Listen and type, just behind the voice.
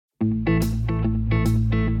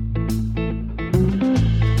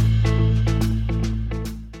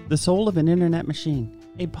The Soul of an Internet Machine,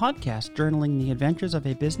 a podcast journaling the adventures of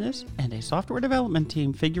a business and a software development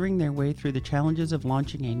team figuring their way through the challenges of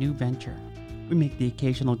launching a new venture. We make the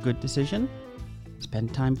occasional good decision,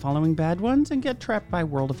 spend time following bad ones, and get trapped by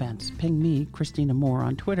world events. Ping me, Christina Moore,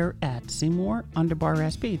 on Twitter at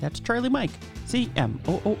Seymour_SP. That's Charlie Mike,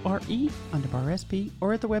 CMOORE_SP,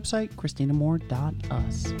 or at the website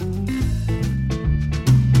ChristinaMoore.us.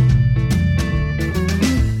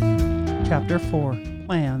 Chapter 4,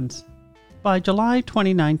 Plans. By July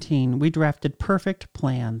 2019, we drafted perfect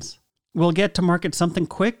plans. We'll get to market something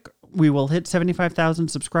quick, we will hit 75,000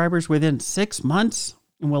 subscribers within 6 months,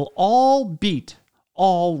 and we'll all beat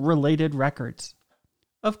all related records.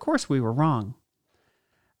 Of course we were wrong.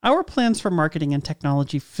 Our plans for marketing and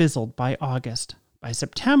technology fizzled by August. By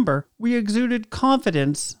September, we exuded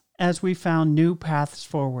confidence as we found new paths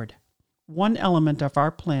forward. One element of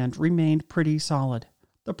our plan remained pretty solid: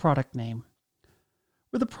 the product name.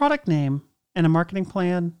 With a product name and a marketing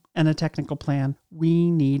plan and a technical plan,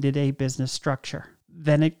 we needed a business structure.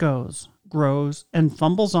 Then it goes, grows, and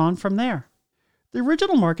fumbles on from there. The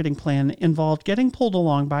original marketing plan involved getting pulled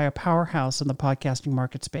along by a powerhouse in the podcasting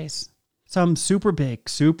market space. Some super big,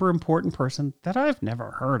 super important person that I've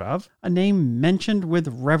never heard of, a name mentioned with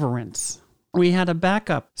reverence. We had a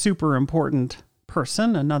backup super important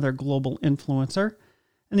person, another global influencer,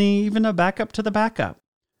 and even a backup to the backup.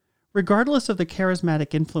 Regardless of the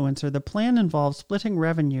charismatic influencer, the plan involved splitting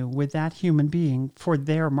revenue with that human being for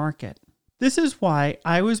their market. This is why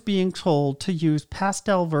I was being told to use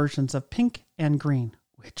pastel versions of pink and green,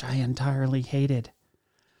 which I entirely hated.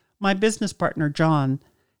 My business partner, John,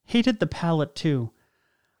 hated the palette too.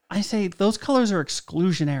 I say those colors are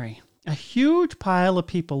exclusionary. A huge pile of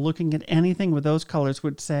people looking at anything with those colors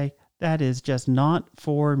would say, that is just not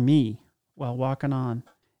for me, while walking on.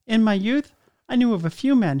 In my youth, I knew of a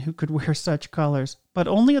few men who could wear such colors, but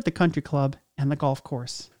only at the country club and the golf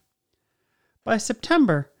course. By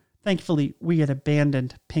September, thankfully, we had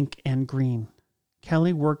abandoned pink and green.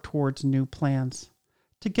 Kelly worked towards new plans.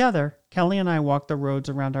 Together, Kelly and I walked the roads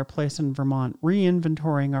around our place in Vermont,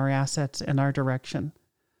 re-inventorying our assets and our direction.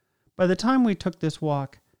 By the time we took this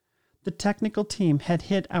walk, the technical team had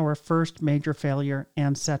hit our first major failure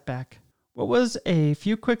and setback. What was a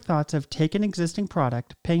few quick thoughts of take an existing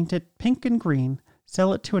product, paint it pink and green,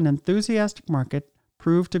 sell it to an enthusiastic market,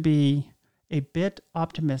 proved to be a bit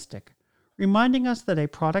optimistic, reminding us that a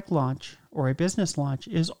product launch or a business launch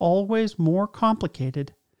is always more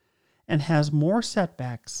complicated and has more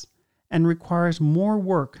setbacks and requires more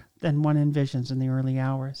work than one envisions in the early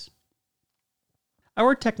hours.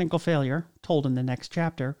 Our technical failure, told in the next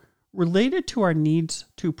chapter, related to our needs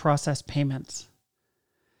to process payments.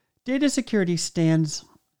 Data security stands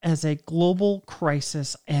as a global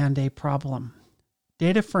crisis and a problem.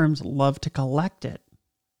 Data firms love to collect it,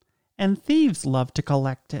 and thieves love to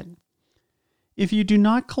collect it. If you do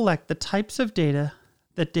not collect the types of data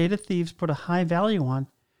that data thieves put a high value on,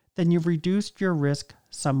 then you've reduced your risk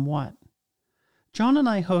somewhat. John and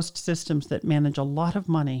I host systems that manage a lot of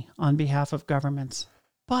money on behalf of governments,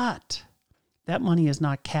 but that money is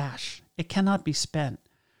not cash. It cannot be spent.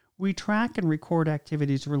 We track and record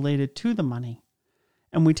activities related to the money,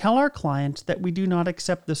 and we tell our clients that we do not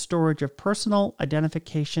accept the storage of personal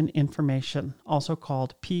identification information, also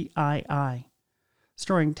called PII.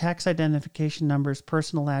 Storing tax identification numbers,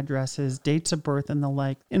 personal addresses, dates of birth, and the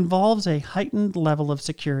like involves a heightened level of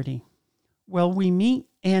security. While we meet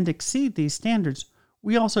and exceed these standards,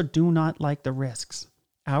 we also do not like the risks.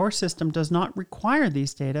 Our system does not require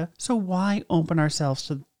these data, so why open ourselves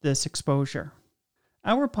to this exposure?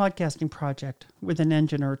 Our podcasting project, with an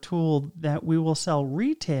engine or tool that we will sell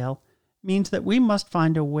retail, means that we must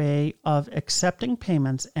find a way of accepting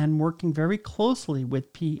payments and working very closely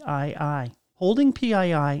with PII. Holding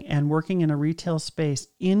PII and working in a retail space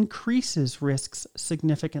increases risks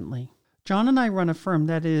significantly. John and I run a firm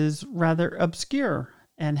that is rather obscure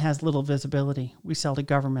and has little visibility. We sell to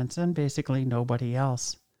governments and basically nobody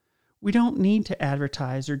else. We don't need to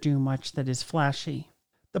advertise or do much that is flashy.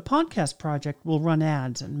 The podcast project will run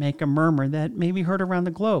ads and make a murmur that may be heard around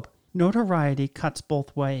the globe. Notoriety cuts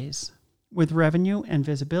both ways. With revenue and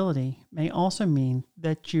visibility may also mean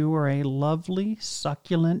that you are a lovely,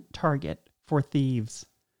 succulent target for thieves.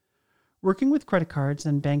 Working with credit cards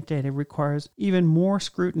and bank data requires even more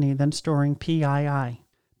scrutiny than storing PII.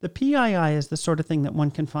 The PII is the sort of thing that one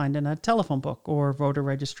can find in a telephone book or voter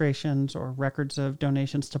registrations or records of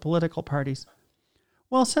donations to political parties.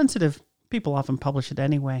 While sensitive, people often publish it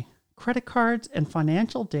anyway. Credit cards and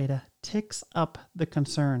financial data ticks up the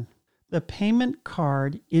concern. The Payment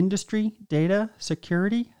Card Industry Data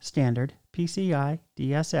Security Standard, PCI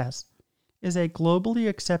DSS, is a globally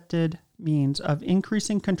accepted means of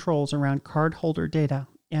increasing controls around cardholder data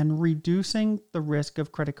and reducing the risk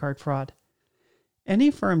of credit card fraud.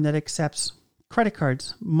 Any firm that accepts credit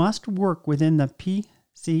cards must work within the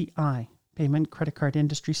PCI, Payment Credit Card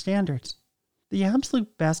Industry Standards. The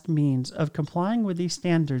absolute best means of complying with these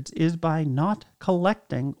standards is by not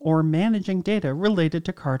collecting or managing data related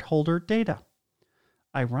to cardholder data.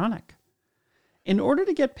 Ironic. In order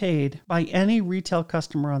to get paid by any retail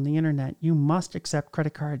customer on the internet, you must accept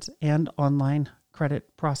credit cards and online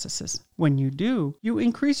credit processes. When you do, you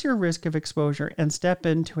increase your risk of exposure and step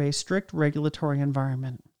into a strict regulatory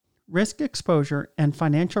environment. Risk exposure and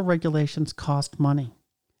financial regulations cost money.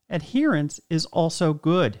 Adherence is also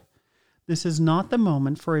good. This is not the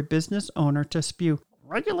moment for a business owner to spew,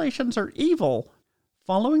 "Regulations are evil."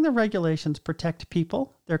 Following the regulations protect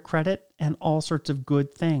people, their credit, and all sorts of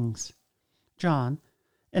good things. John,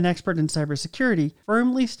 an expert in cybersecurity,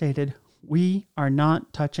 firmly stated, "We are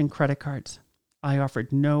not touching credit cards." I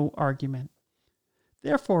offered no argument.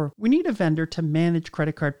 Therefore, we need a vendor to manage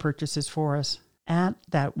credit card purchases for us at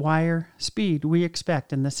that wire speed we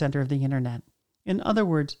expect in the center of the internet. In other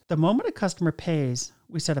words, the moment a customer pays,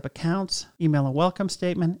 we set up accounts, email a welcome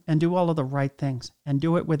statement, and do all of the right things, and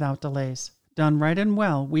do it without delays. Done right and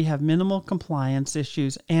well, we have minimal compliance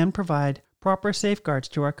issues and provide proper safeguards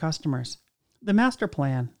to our customers. The master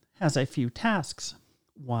plan has a few tasks.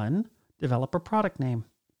 1. Develop a product name.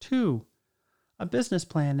 2. A business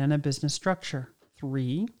plan and a business structure.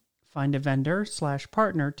 3. Find a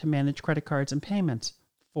vendor/partner to manage credit cards and payments.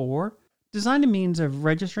 4. Design a means of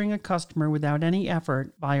registering a customer without any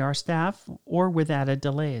effort by our staff or with added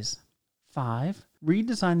delays. 5.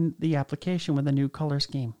 Redesign the application with a new color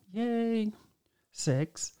scheme. Yay!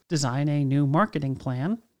 6. Design a new marketing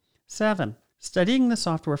plan. 7. Studying the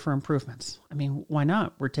software for improvements. Why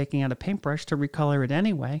not? We're taking out a paintbrush to recolor it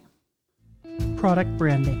anyway. Product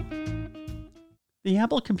branding. The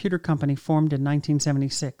Apple Computer Company formed in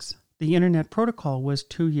 1976. The Internet Protocol was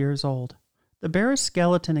 2 years old. The barest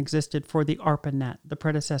skeleton existed for the ARPANET, the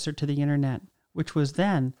predecessor to the Internet, which was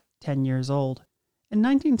then 10 years old. In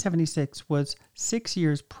 1976 was 6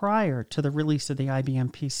 years prior to the release of the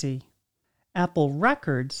IBM PC. Apple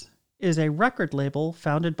Records is a record label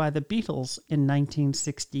founded by the Beatles in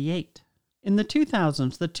 1968. In the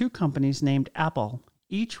 2000s, the two companies named Apple,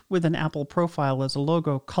 each with an Apple profile as a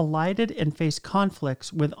logo, collided and faced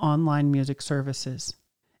conflicts with online music services.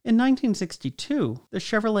 In 1962, the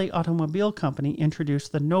Chevrolet Automobile Company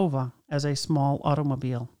introduced the Nova as a small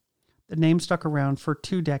automobile. The name stuck around for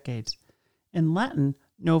 2 decades. In Latin,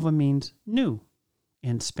 Nova means new.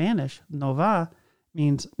 In Spanish, Nova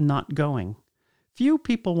means not going. Few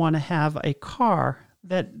people want to have a car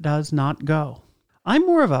that does not go. I'm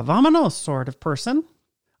more of a vámonos sort of person.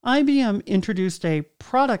 IBM introduced a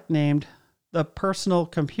product named the Personal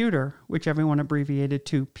Computer, which everyone abbreviated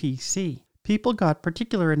to PC. People got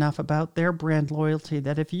particular enough about their brand loyalty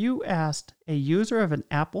that if you asked a user of an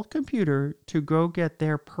Apple computer to go get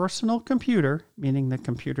their personal computer, meaning the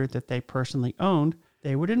computer that they personally owned,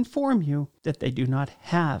 they would inform you that they do not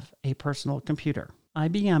have a personal computer.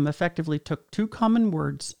 IBM effectively took 2 common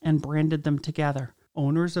words and branded them together.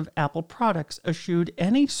 Owners of Apple products eschewed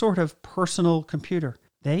any sort of personal computer.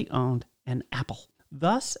 They owned an Apple.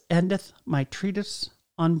 Thus endeth my treatise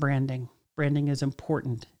on branding. Branding is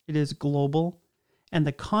important. It is global, and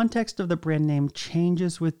the context of the brand name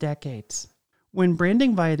changes with decades. When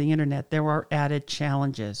branding via the internet, there are added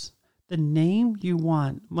challenges. The name you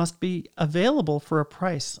want must be available for a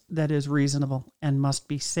price that is reasonable and must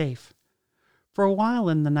be safe. For a while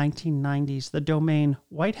in the 1990s, the domain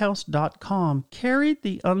whitehouse.com carried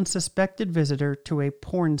the unsuspected visitor to a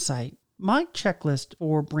porn site. My checklist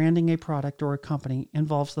for branding a product or a company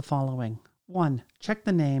involves the following. 1. Check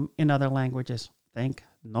the name in other languages. Think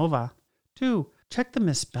Nova. 2. Check the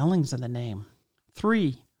misspellings of the name.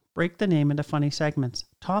 3. Break the name into funny segments.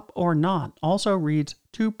 Top or not also reads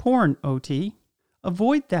to porn OT.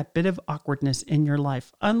 Avoid that bit of awkwardness in your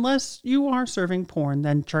life. Unless you are serving porn,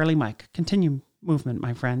 then Charlie Mike. Continue movement,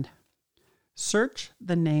 my friend. Search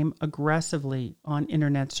the name aggressively on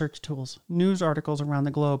internet search tools, news articles around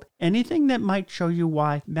the globe, anything that might show you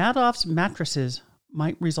why Madoff's mattresses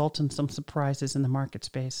might result in some surprises in the market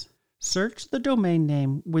space. Search the domain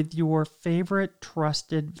name with your favorite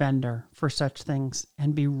trusted vendor for such things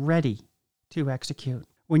and be ready to execute.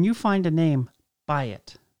 When you find a name, buy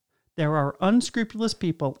it. There are unscrupulous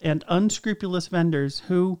people and unscrupulous vendors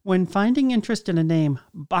who, when finding interest in a name,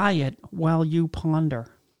 buy it while you ponder.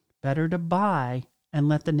 Better to buy and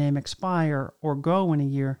let the name expire or go in a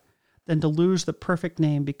year than to lose the perfect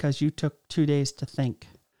name because you took 2 days to think.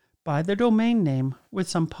 by the domain name with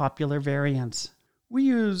some popular variants. We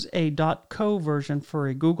use a .co version for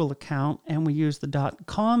a Google account, and we use the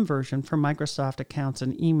 .com version for Microsoft accounts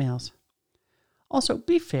and emails. Also,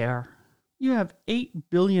 be fair. You have 8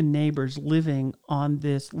 billion neighbors living on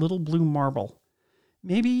this little blue marble.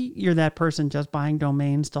 Maybe you're that person just buying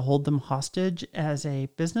domains to hold them hostage as a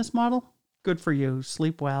business model? Good for you.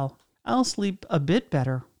 Sleep well. I'll sleep a bit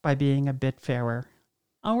better by being a bit fairer.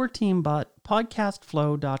 Our team bought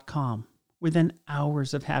podcastflow.com within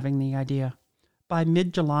hours of having the idea. By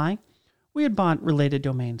mid-July, we had bought related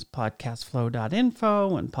domains,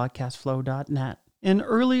 podcastflow.info and podcastflow.net. In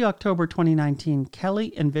early October 2019,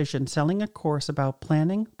 Kelly envisioned selling a course about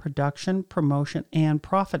planning, production, promotion, and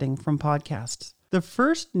profiting from podcasts. The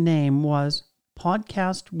first name was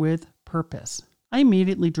Podcast with Purpose. I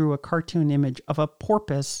immediately drew a cartoon image of a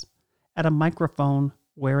porpoise at a microphone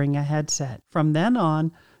wearing a headset. From then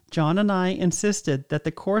on, John and I insisted that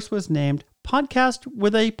the course was named Podcast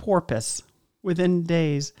with a Porpoise. Within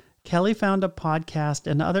days, Kelly found a podcast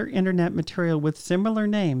and other internet material with similar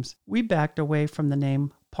names. We backed away from the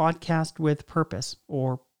name Podcast with Purpose,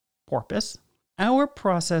 or Porpoise. Our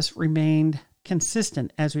process remained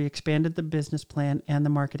consistent as we expanded the business plan and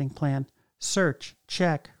the marketing plan. Search,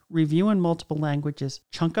 check, review in multiple languages,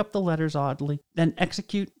 chunk up the letters oddly, then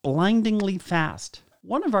execute blindingly fast.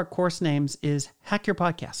 One of our course names is Hack Your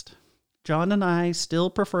Podcast. John and I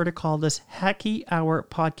still prefer to call this Hacky Hour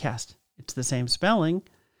Podcast. It's the same spelling,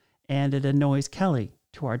 and it annoys Kelly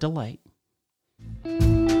to our delight.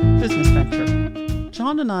 Business venture.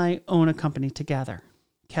 John and I own a company together.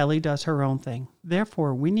 Kelly does her own thing.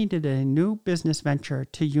 Therefore, we needed a new business venture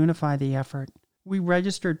to unify the effort. We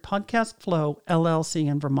registered Podcast Flow LLC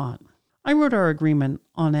in Vermont. I wrote our agreement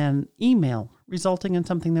on an email, resulting in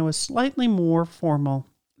something that was slightly more formal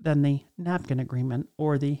than the napkin agreement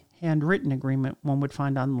or the handwritten agreement one would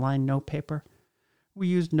find on line notepaper. We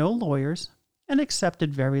used no lawyers and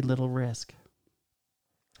accepted very little risk.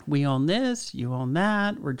 We own this, you own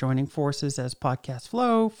that, we're joining forces as Podcast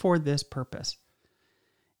Flow for this purpose.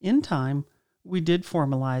 In time, we did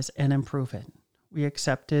formalize and improve it. We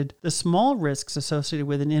accepted the small risks associated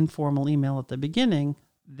with an informal email at the beginning.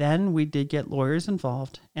 Then we did get lawyers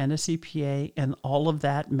involved and a CPA and all of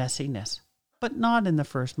that messiness, but not in the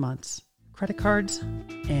first months. Credit cards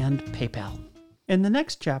and PayPal. In the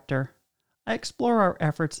next chapter, I explore our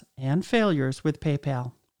efforts and failures with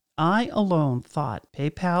PayPal. I alone thought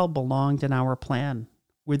PayPal belonged in our plan.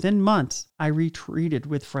 Within months, I retreated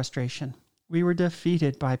with frustration. We were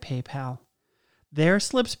defeated by PayPal. There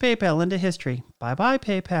slips PayPal into history. Bye-bye,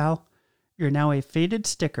 PayPal. You're now a faded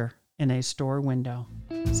sticker in a store window.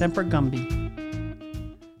 Semper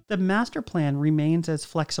Gumby. The master plan remains as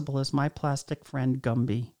flexible as my plastic friend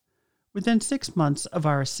Gumby. Within 6 months of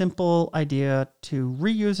our simple idea to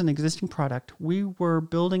reuse an existing product, we were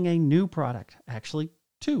building a new product. Actually,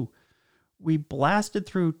 2. We blasted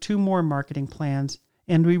through 2 more marketing plans,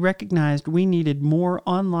 and we recognized we needed more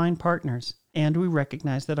online partners. And we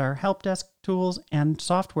recognized that our help desk tools and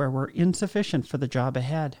software were insufficient for the job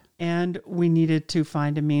ahead. And we needed to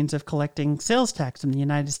find a means of collecting sales tax in the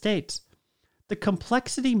United States. The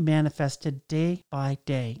complexity manifested day by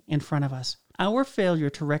day in front of us. Our failure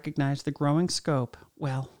to recognize the growing scope,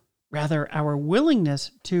 rather our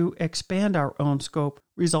willingness to expand our own scope,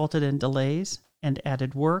 resulted in delays and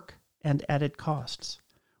added work and added costs.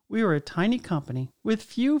 We were a tiny company with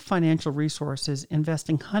few financial resources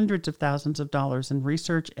investing hundreds of thousands of dollars in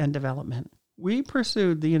research and development. We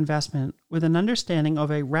pursued the investment with an understanding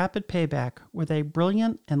of a rapid payback with a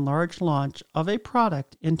brilliant and large launch of a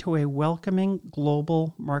product into a welcoming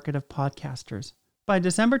global market of podcasters. By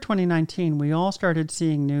December 2019, we all started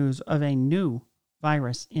seeing news of a new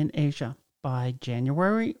virus in Asia. By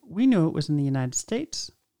January, we knew it was in the United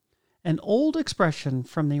States. An old expression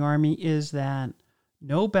from the Army is that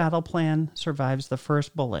no battle plan survives the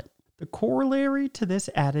first bullet. The corollary to this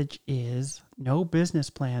adage is no business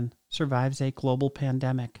plan survives a global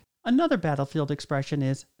pandemic. Another battlefield expression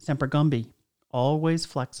is Semper Gumby, always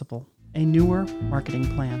flexible. A newer marketing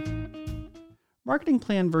plan. Marketing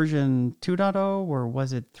plan version 2.0, or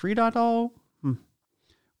was it 3.0?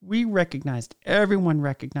 Everyone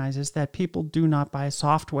recognizes that people do not buy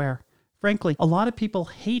software. Frankly, a lot of people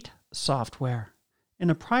hate software. In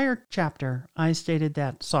a prior chapter, I stated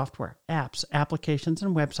that software, apps, applications,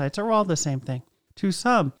 and websites are all the same thing. To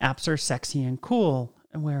some, apps are sexy and cool,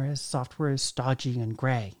 whereas software is stodgy and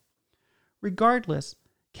gray. Regardless,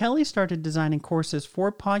 Kelly started designing courses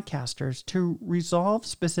for podcasters to resolve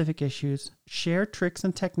specific issues, share tricks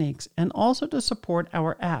and techniques, and also to support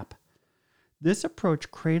our app. This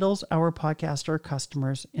approach cradles our podcaster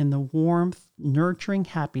customers in the warmth, nurturing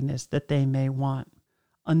happiness that they may want.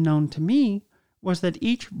 Unknown to me was that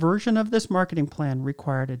each version of this marketing plan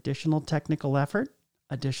required additional technical effort,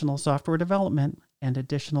 additional software development, and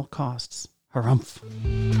additional costs. Harumph.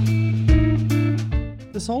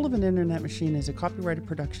 The Soul of an Internet Machine is a copyrighted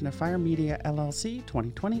production of Fire Media LLC,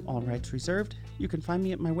 2020, all rights reserved. You can find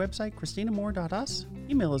me at my website, christinamore.us.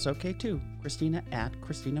 Email is okay too,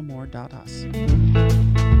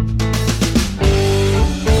 christina@christinamore.us.